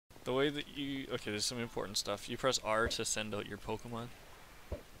The way that you... Okay, there's some important stuff. You press R to send out your Pokemon.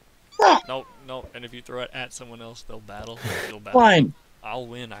 No, no, and if you throw it at someone else, they'll battle. You'll battle. Fine. I'll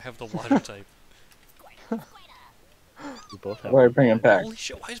win. I have the water type. We both have. Where I bring him back? Holy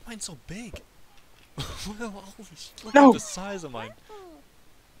shit, why is mine so big? Holy shit, look No. at the size of mine.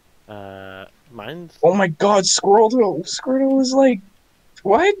 Mine's. Oh my God, Squirtle! Squirtle is like,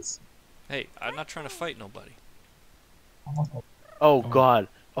 what? Hey, I'm not trying to fight nobody. Oh God.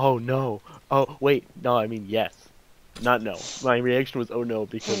 Oh no. Oh wait. No, I mean yes. Not no. My reaction was oh no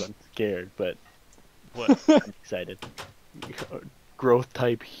because I'm scared, but What? I'm excited. Growth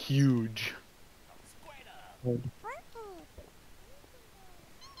type huge.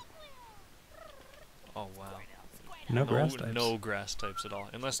 Oh wow. No grass types. No grass types at all.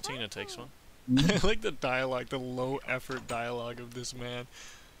 Unless Tina takes one. I like the dialogue, the low effort dialogue of this man.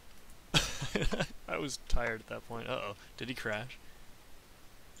 I was tired at that point. Uh-oh. Did he crash?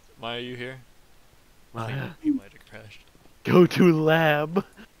 Maya, you here? Maya. He might have crashed. Go to lab.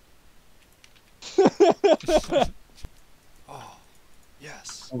 Oh,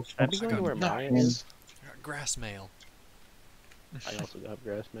 yes. I've been going to where Maya is. I got grass mail. I also got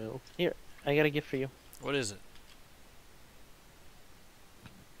grass mail. Here, I got a gift for you. What is it?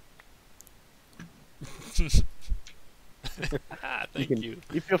 Ah, thank you.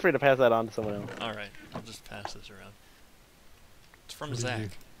 You feel free to pass that on to someone else. Alright, I'll just pass this around. It's from What did Zach.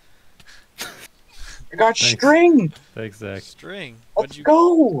 you- I got Thanks. string! Thanks, Zach. String. Let's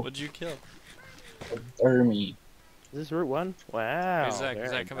go! What'd you kill? Ermy. Is this Route 1? Wow. Hey, Zach, very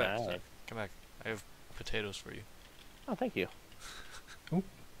Zach, come back. nice. Zach, come back. I have potatoes for you. Oh, thank you.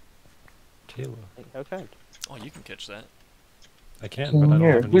 Taylor. How kind. Oh, you can catch that. I can, but I don't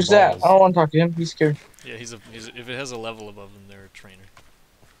Here, have any who's that? balls. I don't want to talk to him. He's scared. Yeah, he's if it has a level above him, they're a trainer.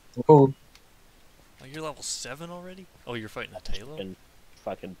 Oh, Oh, you're level 7 already? Oh, you're fighting a Taylor? And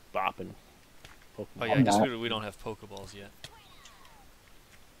fucking bopping. Oh Pokemon. yeah, I guess we don't have Pokeballs yet.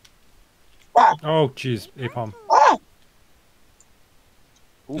 Oh, jeez. Apom.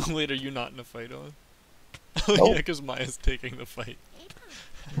 Wait, are you not in a fight, Owen? Oh Nope. yeah, because Maya's taking the fight.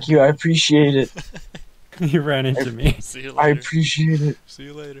 thank you. I appreciate it. You ran into me. See you I later. appreciate it. See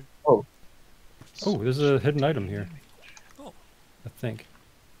you later. Oh, there's a hidden item here. Oh. I think.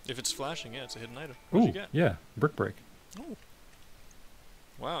 If it's flashing, yeah, it's a hidden item. What'd you Ooh, get? yeah. Brick break. Oh.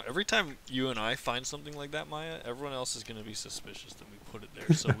 Wow, every time you and I find something like that, Maya, everyone else is gonna be suspicious that we put it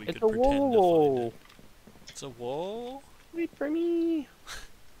there so we It's could a pretend to find whoa. it. It's a whoa? Wait for me.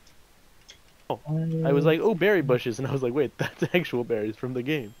 Oh, I was like, oh, berry bushes, and I was like, wait, that's actual berries from the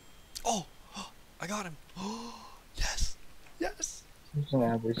game. Oh! I got him! Oh! Yes! Yes! There's an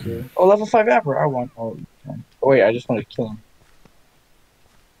average here. Oh, level 5 Abra. I want. Oh, wait, I just want to kill him.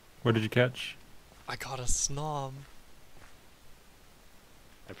 What did you catch? I got a snom.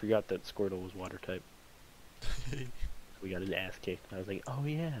 I forgot that Squirtle was water type. We got his ass kicked. I was like, oh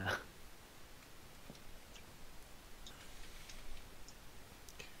yeah.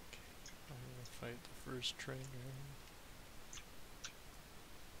 I'm gonna fight the first trainer.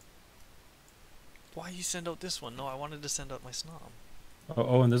 Why you send out this one? No, I wanted to send out my snom.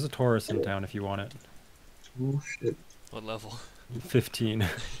 Oh, and there's a Taurus in town if you want it. Oh, shit. What level? 15.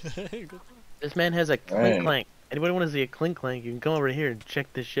 This man has a Right. clink clank. Anybody want to see a clink clank? You can come over here and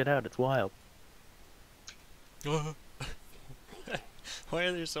check this shit out. It's wild. Why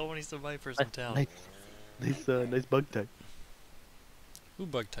are there so many survivors in town? Nice bug type. Who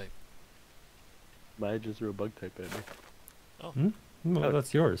bug type? Maya just threw a bug type at me. Oh. Well, Oh.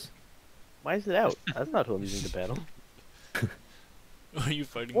 that's yours. Why is it out? That's not who I'm using to battle. Are you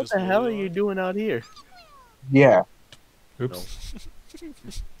fighting What this the hell are warlock? you doing out here? Yeah. Oops.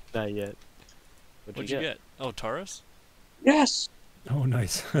 Not yet. What'd you get? Oh, Taurus? Yes. Oh,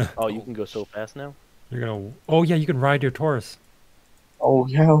 nice. Oh, you can go so fast now? You're gonna. Oh, yeah, you can ride your Taurus. Oh,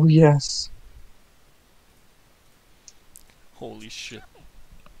 hell yes. Holy shit.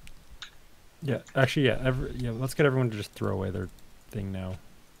 Yeah, actually, yeah. Yeah, let's get everyone to just throw away their thing now.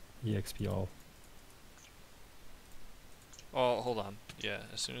 EXP all. Oh, hold on. Yeah,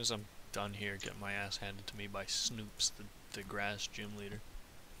 as soon as I'm done here, get my ass handed to me by Snoops, the grass gym leader.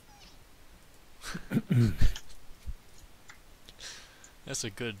 That's a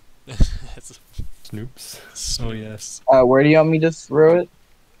good... that's a... Snoops. Snoops. Oh, yes. Where do you want me to throw it?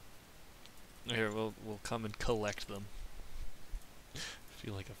 Here, we'll come and collect them. I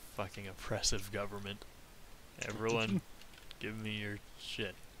feel like a fucking oppressive government. Everyone, give me your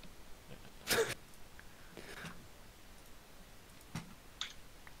shit.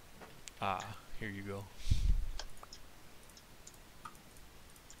 Ah, here you go.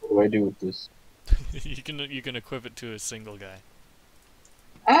 What do I do with this? you can equip it to a single guy.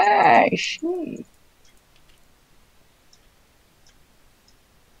 Ah! I see.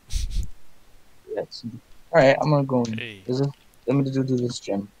 Yes. Alright, I'm gonna go in. Hey. I'm gonna do this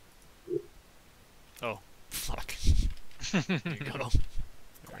gym. Oh, fuck. There you go.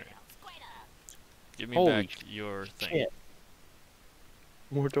 Alright. Give me Holy back your thing. shit.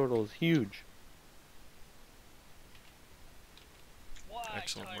 More turtles, huge.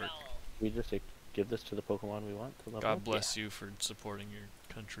 Excellent work. We just give this to the Pokemon we want to level God up? bless you for supporting your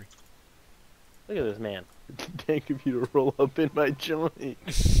country. Look at this man. Dank of you to roll up in my joint.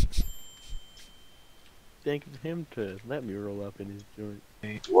 Dank of him to let me roll up in his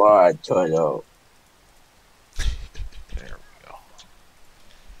joint. What, Toto? There we go.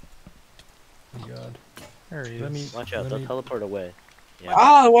 Oh God. There he Let me- is. Watch out, Let they'll me- teleport away. Yeah.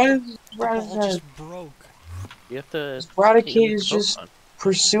 Ah, why is The ball Rattata? just broke. You have to. Raticate is just Pokemon.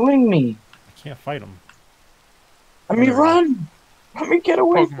 pursuing me. I can't fight him. Let me There we go. run. Let me get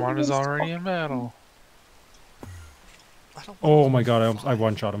away from Pokemon is this. already in battle. I don't Oh wanna my God! I fight.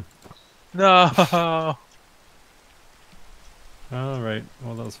 one-shot him. No. All right.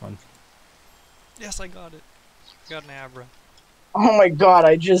 Well, that was fun. Yes, I got it. Got an Abra. Oh my god,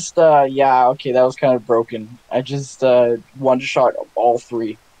 I just, yeah, okay, that was kind of broken. I just, one-shot all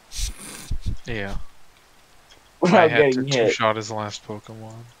three Yeah. I without had to getting hit. two-shot his last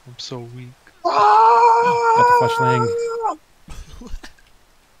Pokemon. I'm so weak. Got the fleshling.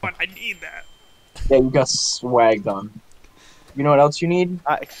 But I need that. Yeah, you got swagged on. You know what else you need?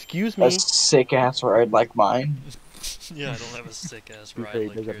 Excuse A me. sick-ass ride like mine. Yeah, I don't have a sick ass ride He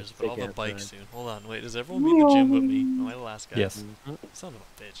like does have a yours, but I'll have a sick-ass bike ride. soon. Hold on, wait, does everyone be in the gym but me? Am I the last guy? Yes. Mhm. Son of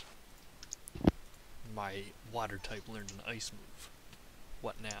a bitch. My water type learned an ice move.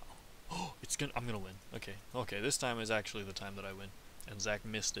 What now? Oh, I'm gonna win. Okay, okay, this time is actually the time that I win. And Zach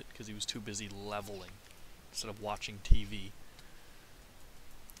missed it because he was too busy leveling instead of watching TV.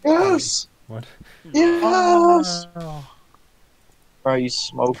 Yes! What? Yes! Oh. Bro, you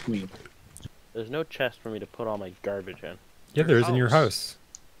smoked me. There's no chest for me to put all my garbage in. Yeah, there is in your house.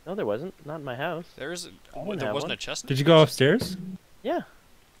 No, there wasn't. Not in my house. There is. didn't There have wasn't one. a chest. In Did your you go house? upstairs? Yeah.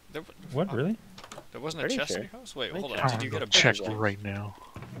 There, What? Really? There wasn't a Pretty chest in sure. your house. Wait, Let me hold check. on. I'm Did you gonna get go a check bag? right now.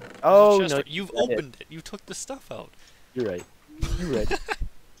 Oh There's a no, chest. You've got it. opened it. You took the stuff out. You're right. You're right.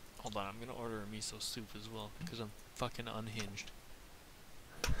 Hold on, I'm gonna order a miso soup as well because I'm fucking unhinged.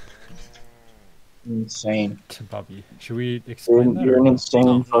 Insane. Bobby, should we explain that You're or an no? insane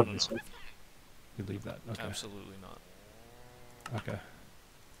No, no, no, fucking no. You leave that. Okay. Absolutely not. Okay.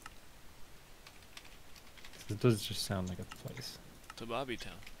 It does just sound like a place. To Bobby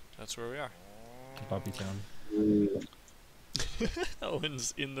Town. That's where we are. Bobby Town.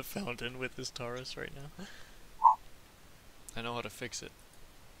 Owen's in the fountain with his Taurus right now. I know how to fix it.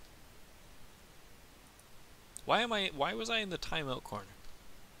 Why was I in the timeout corner?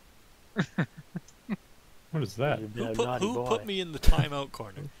 What is that? You've been a naughty Who boy. put me in the timeout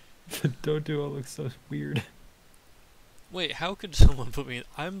corner? The Dodo looks so weird. Wait, how could someone put me in?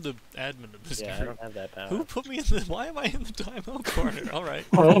 I'm the admin of this Yeah, I group. don't have that power. Who put me in the? Why am I in the timeout corner? All right.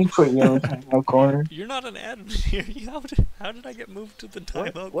 I didn't put you in the timeout corner. You're not an admin here. How did I get moved to the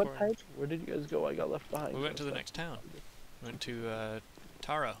timeout What corner? type? Where did you guys go? I got left behind. We went to the next town. We went to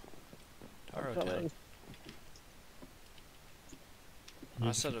Taro. Taro I'm Town. coming.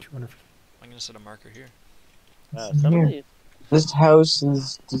 I set a- 200 I'm gonna set a marker here. Wow, some of these. This house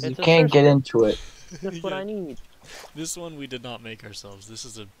is, you It's a can't get system. into it. That's what Yeah. I need. This one we did not make ourselves. This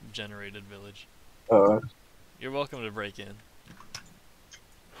is a generated village. Uh, You're welcome to break in.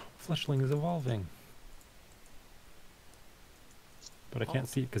 Fleshling is evolving. But I Oh. can't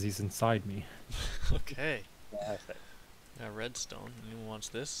see it because he's inside me. Okay. Fantastic. Got redstone. Anyone wants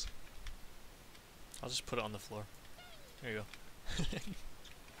this? I'll just put it on the floor. There you go.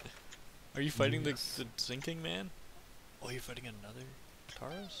 Are you fighting Yes. the sinking man? Oh, you're fighting another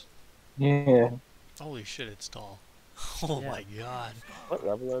Taurus? yeah. Holy shit, it's tall. Oh Yeah. my god. What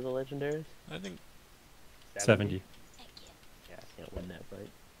level are the legendaries? I think 70. Yeah, I can't win that fight.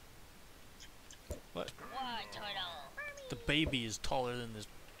 the baby is taller than this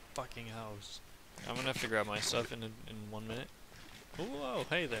fucking house. I'm gonna have to grab my stuff in 1 minute. Whoa,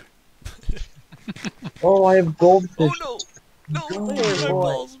 hey there. Oh, I have goldfish. Oh no! No! Go, Give me my boy.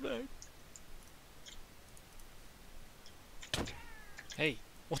 balls back. Hey,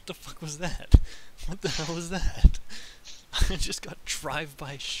 what the fuck was that? What the hell was that? I just got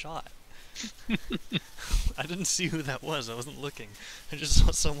drive-by shot. I didn't see who that was. I wasn't looking. I just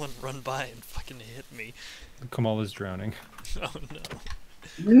saw someone run by and fucking hit me. Kamala's drowning. Oh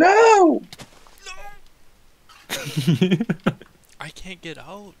no. No! I can't get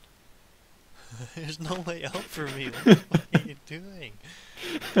out. There's no way out for me. What the fuck are you doing?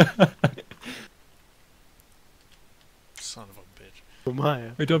 Son of a bitch.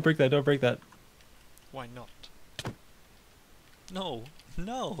 Maiya. Wait, don't break that, don't break that. Why not? No.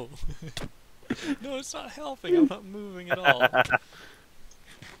 No. No, it's not helping. I'm not moving at all.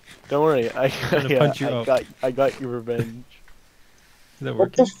 Don't worry, gonna punch you out. I got your revenge. Is that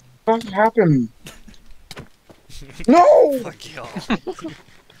What working? the fuck happened? No! Fuck y'all.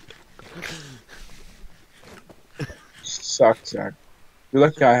 Suck, Zach. You're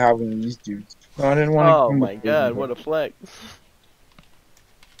lucky I have one of these dudes. No, I didn't want to. Oh my god, what a flex.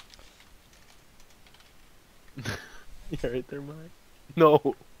 You're right there, Mike.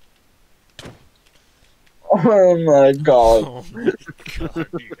 No. Oh my god. Oh my god,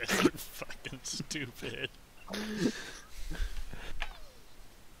 you guys are fucking stupid.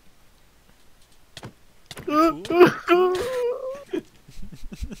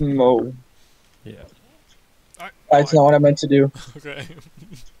 No. Yeah. That's not what I meant to do. Okay.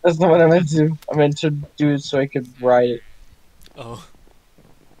 That's not what I meant to do. I meant to do it so I could ride it. Oh.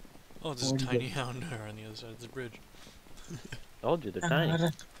 Oh, there's a tiny hound there on the other side of the bridge. Told you, they're tiny.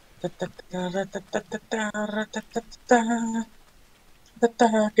 Get out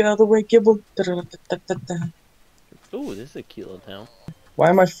of the way, Gibble. Ooh, this is a cute little town. Who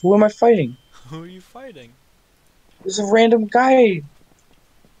am I fighting? Who are you fighting? There's a random guy.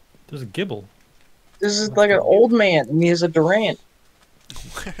 There's a gibble. This is like an old man, and he has a Durant.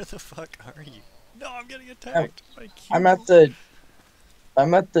 Where the fuck are you? No, I'm getting attacked by cubes. I'm at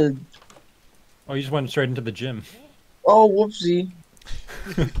the. Oh, you just went straight into the gym. Oh, whoopsie.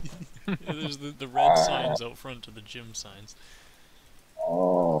 Yeah, there's the red signs out front of the gym signs.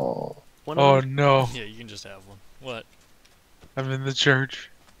 Oh. Oh no, Yeah, you can just have one. What? I'm in the church.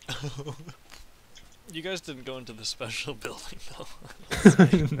 You guys didn't go into the special building though.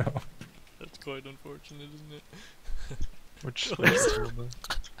 No. That's quite unfortunate, isn't it? Which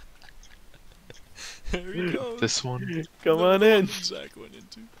There he goes. this one? Come The on one in. that Zach went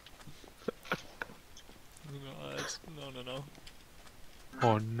into. No.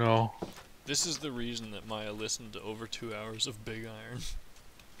 Oh no. This is the reason that Maiya listened to over 2 hours of Big Iron.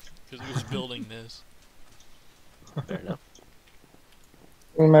 Because he was building this. Fair enough.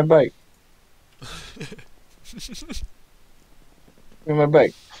 Give me my bike. Give me my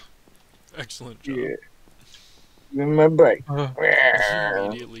bike. Excellent job. Yeah. Give me my bike. He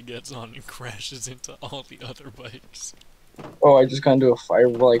immediately gets on and crashes into all the other bikes. Oh, I just got into a fire,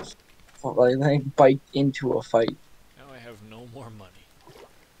 like biked into a fight. Now I have no more money.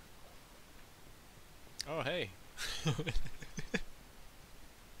 Oh, hey.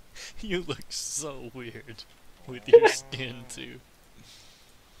 You look so weird with your skin, too.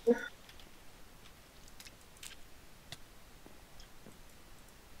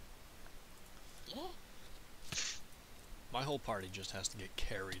 My whole party just has to get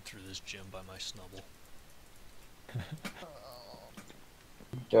carried through this gym by my snubble.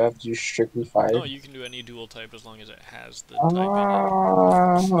 Do I have to do strictly fire? No, you can do any dual type as long as it has the type in it.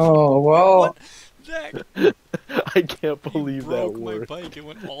 Oh, well. What? Zach, I can't you believe that broke my worked. bike. It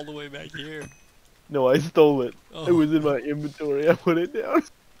went all the way back here. No, I stole it. Oh. It was in my inventory. I put it down.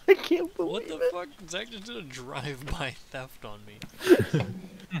 I can't believe What the it. fuck? Zach just did a drive-by theft on me.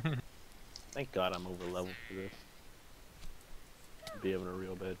 Thank God I'm over level for this. Be having a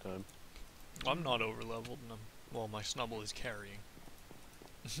real bad time. I'm not over-leveled, and well, my snubble is carrying.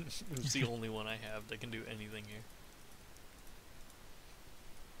 It's the only one I have that can do anything here.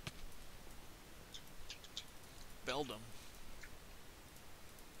 Beldum.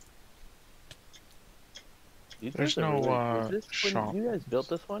 These There's guys are no, is this when shop. you guys built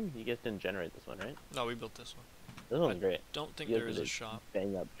this one? You guys didn't generate this one, right? No, we built this one. This one's great. Don't think You guys there is did a shop.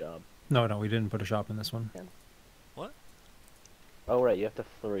 Bang up job. No, we didn't put a shop in this one. What? Oh right, you have to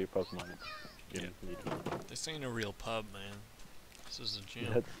throw your Pokemon. Yeah. This ain't a real pub, man. This is a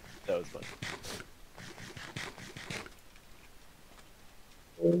gym. That was fun.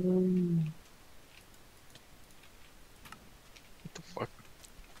 What the fuck?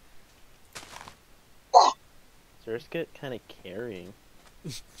 Surskit kind of carrying.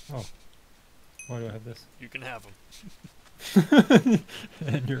 Oh. Why do I have this? You can have them.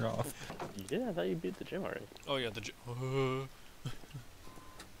 And you're off. You did? I thought you beat the gym already. Oh yeah, the gym.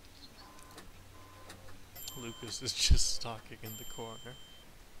 Lucas is just stalking in the corner.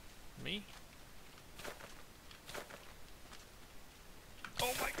 Me?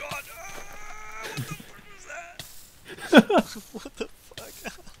 Oh my god! Ah, what the fuck was that? What the fuck?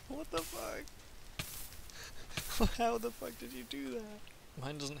 What the fuck? How the fuck did you do that?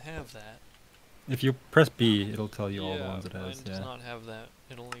 Mine doesn't have that. If you press B, it'll tell you all the Yeah, ones it mine has. does Yeah. not have that.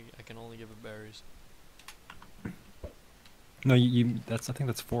 I can only give it berries. No, that's I think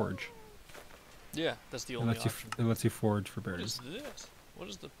that's forge. Yeah, that's the It only lets you option. it lets you forge for What is berries. this? What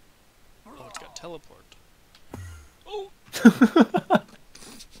is the? Oh, it's got teleport. Oh,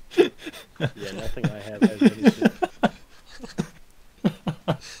 Yeah, nothing I have has anything.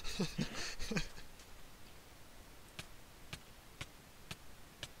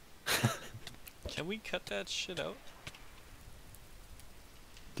 can we cut that shit out?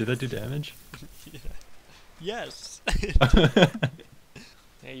 Did that do damage? Yeah. Yes.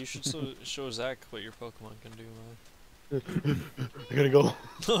 Hey, you should show Zach what your Pokemon can do, man. I gotta go.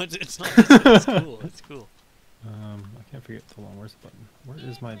 No, it's not. It's cool. It's cool. I can't figure. Hold on. Where's the button?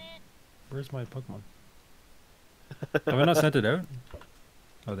 Where's my Pokemon? Have I not sent it out?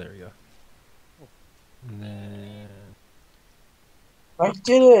 Oh, there we go. And then. I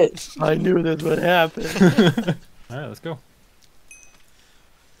did it. I knew this would happen. All right, let's go.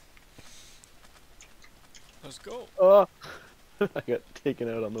 Let's go. Oh, I got taken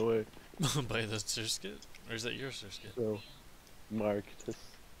out on the way. By the Surskit? Or is that your Surskit? So, Mark, just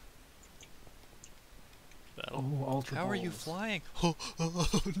Battle. Oh, ultra How are you balls. flying?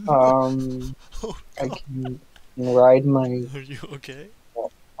 I can ride my. Are you okay?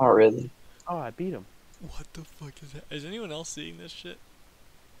 Not really. oh, I beat him. What the fuck is that? Is anyone else seeing this shit?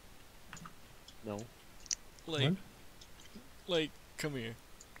 No. Like, come here.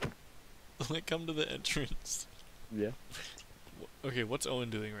 Like, come to the entrance. Yeah. Okay, what's Owen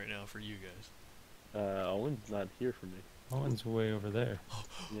doing right now for you guys? Owen's not here for me. Owen's way over there.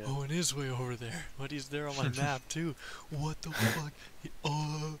 Yeah. Owen is way over there. But he's there on my map too. What the fuck?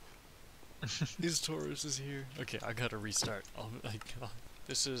 His Taurus is here. Okay, I gotta restart.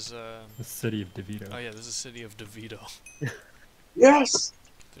 This is The city of DeVito. oh yeah, this is City of DeVito. Yes.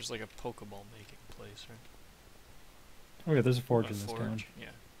 There's like a Pokeball making place, right? Oh yeah, there's a forge A in this forge? town. Yeah.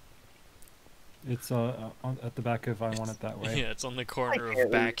 It's at the back of I Want It That Way. Yeah, it's on the corner of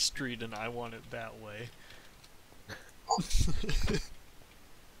can't Back Street and I Want It That Way.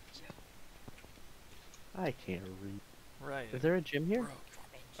 I can't read. Right. Is there a gym here?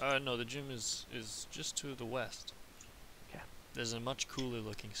 No, the gym is just to the west. Okay. There's a much cooler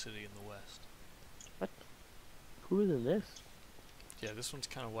looking city in the west. Cooler than this? Yeah, this one's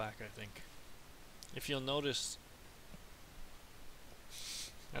kind of whack, I think. If you'll notice,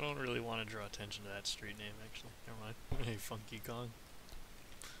 I don't really want to draw attention to that street name, actually. Never mind. Hey, Funky Kong.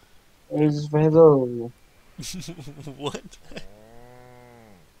 It's Vedo. What?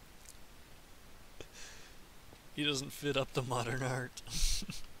 He doesn't fit up the modern art.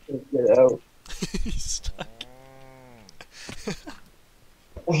 Get out. He's stuck.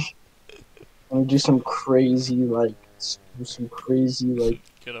 I'm gonna do some crazy like.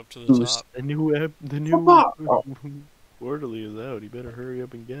 Get up to the Boost. top. The new Oh. Orderly is out. You better hurry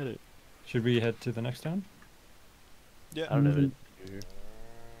up and get it. Should we head to the next town? Yeah. I don't have it here.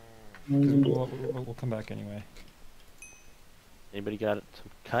 'Cause we'll come back anyway. Anybody got it to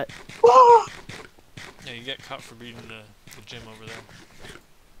cut? Yeah, you get caught for beating the gym over there.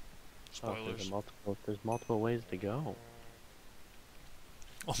 Oh, Spoilers. there's multiple ways to go.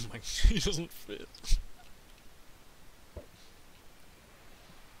 Oh my, he doesn't fit.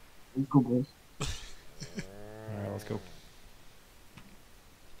 Google. Alright, let's go.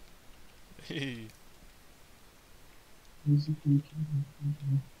 Hey.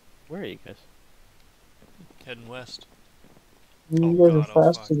 Where are you guys? Heading west. You Oh guys God, are oh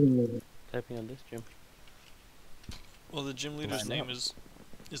faster fuck. than me. Typing on this gym. Well, the gym leader's Line name up. is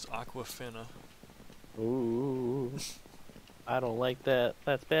Aquafina. Ooh, I don't like that.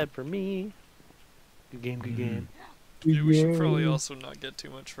 That's bad for me. Good game, good game. Yeah, we should probably also not get too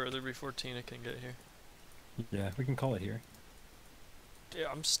much further before Tina can get here. Yeah, we can call it here. Yeah,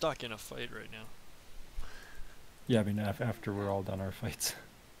 I'm stuck in a fight right now. Yeah, I mean after we're all done our fights.